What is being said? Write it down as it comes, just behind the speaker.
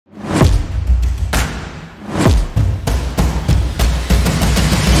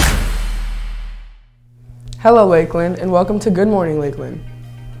Hello Lakeland, and welcome to Good Morning Lakeland.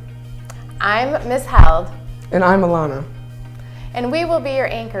 I'm Ms. Held. And I'm Alana. And we will be your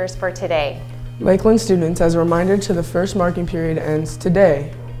anchors for today. Lakeland students, as a reminder to the first marking period ends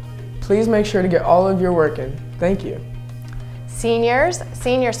today. Please make sure to get all of your work in. Thank you. Seniors,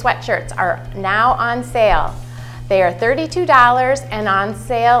 senior sweatshirts are now on sale. They are $32 and on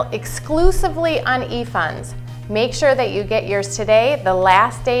sale exclusively on eFunds. Make sure that you get yours today. The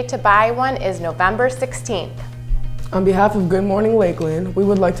last day to buy one is November 16th. On behalf of Good Morning Lakeland, we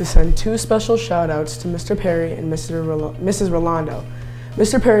would like to send two special shout outs to Mr. Perry and Mrs. Rolando.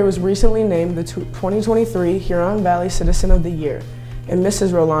 Mr. Perry was recently named the 2023 Huron Valley Citizen of the Year, and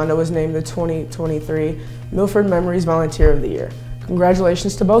Mrs. Rolando was named the 2023 Milford Memories Volunteer of the Year.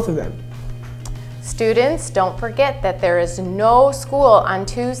 Congratulations to both of them. Students, don't forget that there is no school on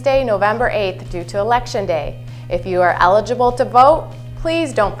Tuesday, November 8th due to Election Day. If you are eligible to vote,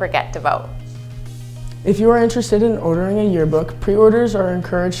 please don't forget to vote. If you are interested in ordering a yearbook, pre-orders are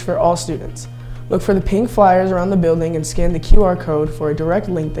encouraged for all students. Look for the pink flyers around the building and scan the QR code for a direct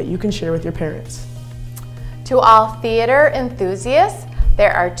link that you can share with your parents. To all theater enthusiasts,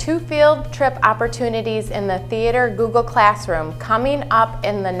 there are 2 field trip opportunities in the Theater Google Classroom coming up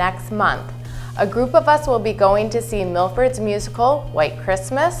in the next month. A group of us will be going to see Milford's musical, White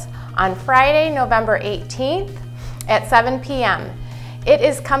Christmas, on Friday, November 18th at 7 p.m. It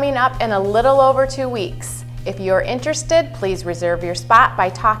is coming up in a little over 2 weeks. If you're interested, please reserve your spot by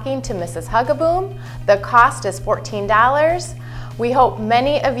talking to Mrs. Hugaboom. The cost is $14. We hope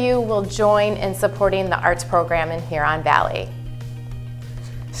many of you will join in supporting the arts program in Huron Valley.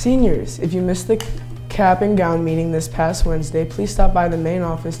 Seniors, if you missed the cap and gown meeting this past Wednesday, please stop by the main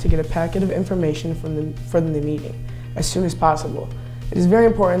office to get a packet of information for the meeting as soon as possible. It is very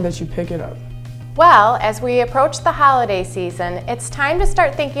important that you pick it up. Well, as we approach the holiday season, it's time to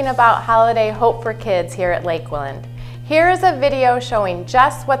start thinking about holiday hope for kids here at Lakeland. Here is a video showing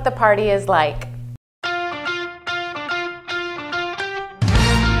just what the party is like.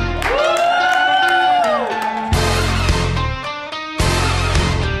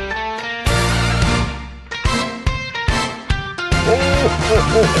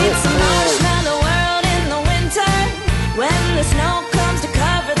 It's a marshmallow world in the winter when the snow comes to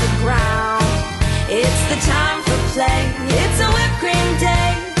cover the ground. It's the time for play. It's a whipped cream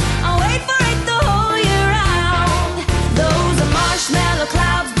day. I'll wait for it the whole year round. Those are marshmallow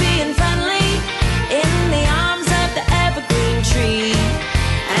clouds being friendly in the arms of the evergreen tree.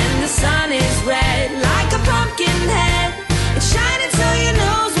 And the sun is red like a pumpkin head. It's shining so your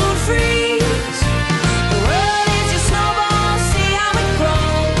nose won't freeze. The world is your snowball. See how it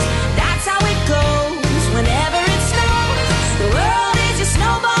grows. That's how it goes whenever it snows. The world is your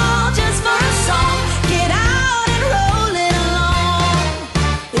snowball just for a song. Get out and roll it along.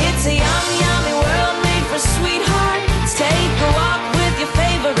 It's a yummy, yummy world made for sweethearts. Take a walk with your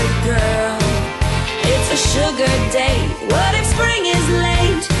favorite girl. It's a sugar day. What if spring is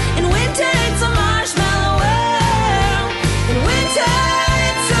late? In winter it's a marshmallow world. In winter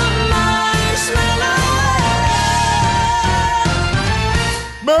it's a marshmallow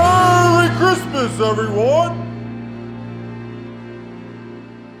world. Merry Christmas, everyone!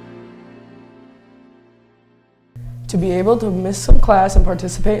 To be able to miss some class and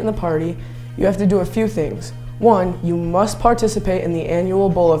participate in the party, you have to do a few things. 1, you must participate in the annual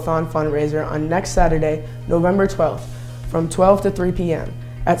Bowl-a-thon fundraiser on next Saturday, November 12th, from 12 to 3 p.m.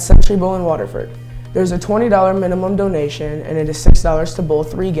 at Century Bowl in Waterford. There's a $20 minimum donation, and it is $6 to bowl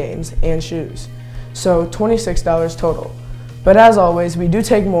 3 games and shoes, so $26 total. But as always, we do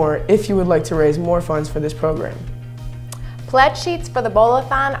take more if you would like to raise more funds for this program. Pledge sheets for the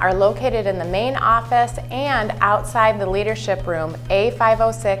Bowl-a-thon are located in the main office and outside the leadership room,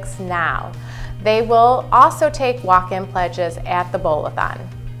 A506 now. They will also take walk-in pledges at the Bowl-a-thon.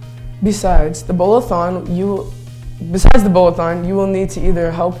 Besides the Bowl-a-thon, you will need to either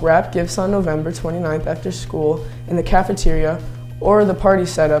help wrap gifts on November 29th after school in the cafeteria or the party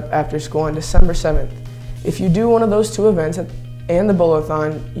setup after school on December 7th. If you do one of those 2 events and the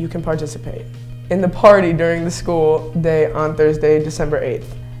Bowl-a-thon, you can participate in the party during the school day on Thursday, December 8th.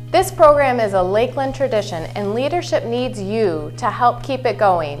 This program is a Lakeland tradition and leadership needs you to help keep it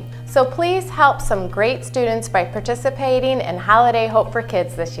going. So please help some great students by participating in Holiday Hope for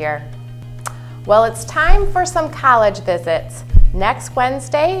Kids this year. Well, it's time for some college visits. Next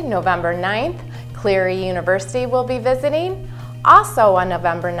Wednesday, November 9th, Cleary University will be visiting. Also on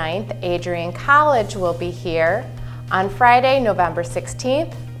November 9th, Adrian College will be here. On Friday, November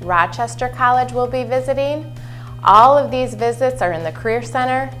 16th, Rochester College will be visiting. All of these visits are in the Career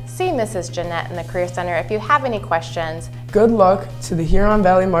Center. See Mrs. Jeanette in the Career Center if you have any questions. Good luck to the Huron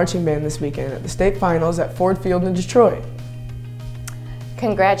Valley Marching Band this weekend at the state finals at Ford Field in Detroit.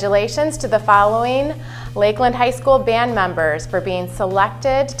 Congratulations to the following Lakeland High School band members for being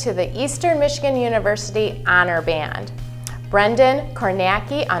selected to the Eastern Michigan University Honor Band. Brendan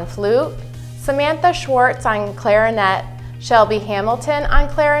Kornacki on flute, Samantha Schwartz on clarinet, Shelby Hamilton on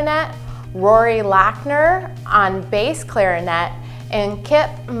clarinet, Rory Lochner on bass clarinet, and Kip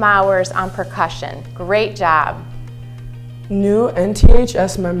Mowers on percussion. Great job. New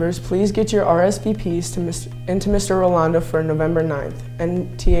NTHS members, please get your RSVPs into Mr. Rolando for November 9th,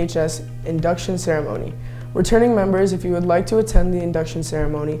 NTHS induction ceremony. Returning members, if you would like to attend the induction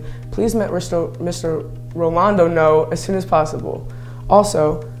ceremony, please let Mr. Rolando know as soon as possible.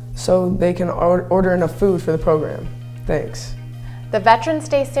 Also, so they can order enough food for the program. Thanks. The Veterans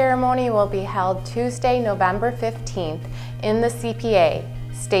Day ceremony will be held Tuesday, November 15th in the CPA.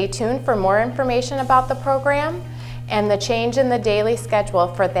 Stay tuned for more information about the program and the change in the daily schedule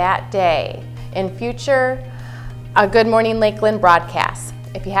for that day in future Good Morning Lakeland broadcasts.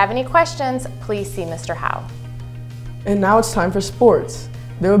 If you have any questions, please see Mr. Howe. And now it's time for sports.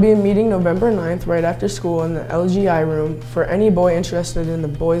 There will be a meeting November 9th right after school in the LGI room for any boy interested in the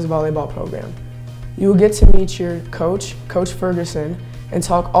boys volleyball program. You will get to meet your coach, Coach Ferguson, and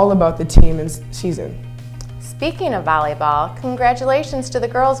talk all about the team and season. Speaking of volleyball, congratulations to the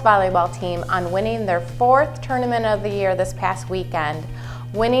girls volleyball team on winning their 4th tournament of the year this past weekend,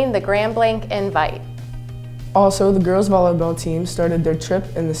 winning the Grand Blanc Invite. Also, the girls volleyball team started their trip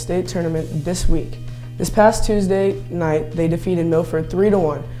in the state tournament this week. This past Tuesday night, they defeated Milford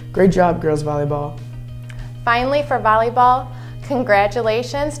 3-1. Great job, girls volleyball. Finally, for volleyball,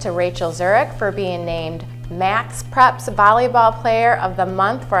 congratulations to Rachel Zurich for being named Max Prep's Volleyball Player of the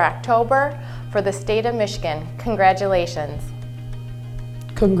Month for October for the state of Michigan. Congratulations.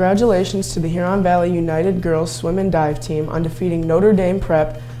 Congratulations to the Huron Valley United Girls Swim and Dive team on defeating Notre Dame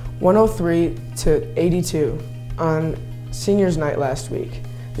Prep 103-82 on seniors night last week.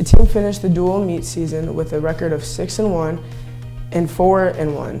 The team finished the dual meet season with a record of 6-1 and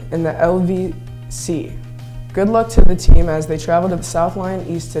 4-1 in the LVC. Good luck to the team as they travel to the South Line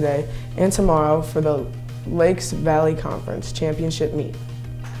East today and tomorrow for the Lakes Valley Conference Championship meet.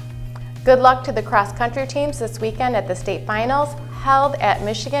 Good luck to the cross-country teams this weekend at the state finals held at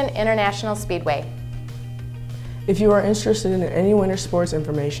Michigan International Speedway. If you are interested in any winter sports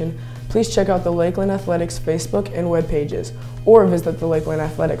information, please check out the Lakeland Athletics Facebook and web pages, or visit the Lakeland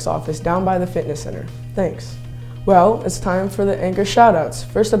Athletics office down by the fitness center. Thanks. Well, it's time for the anchor shoutouts.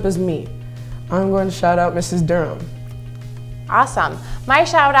 First up is me. I'm going to shout out Mrs. Durham. Awesome. My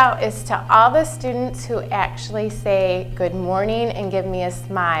shout out is to all the students who actually say good morning and give me a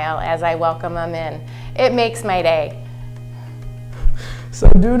smile as I welcome them in. It makes my day. So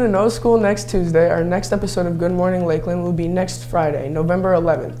due to no school next Tuesday, our next episode of Good Morning Lakeland will be next Friday, November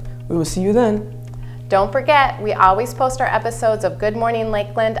 11th. We will see you then. Don't forget, we always post our episodes of Good Morning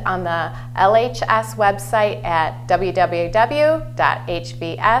Lakeland on the LHS website at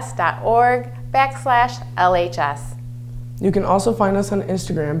www.hbs.org/LHS. You can also find us on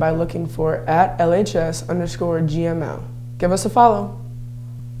Instagram by looking for @LHS_GML. Give us a follow.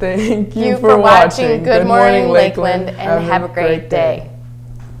 Thank you for watching Good Morning Lakeland and have a great day.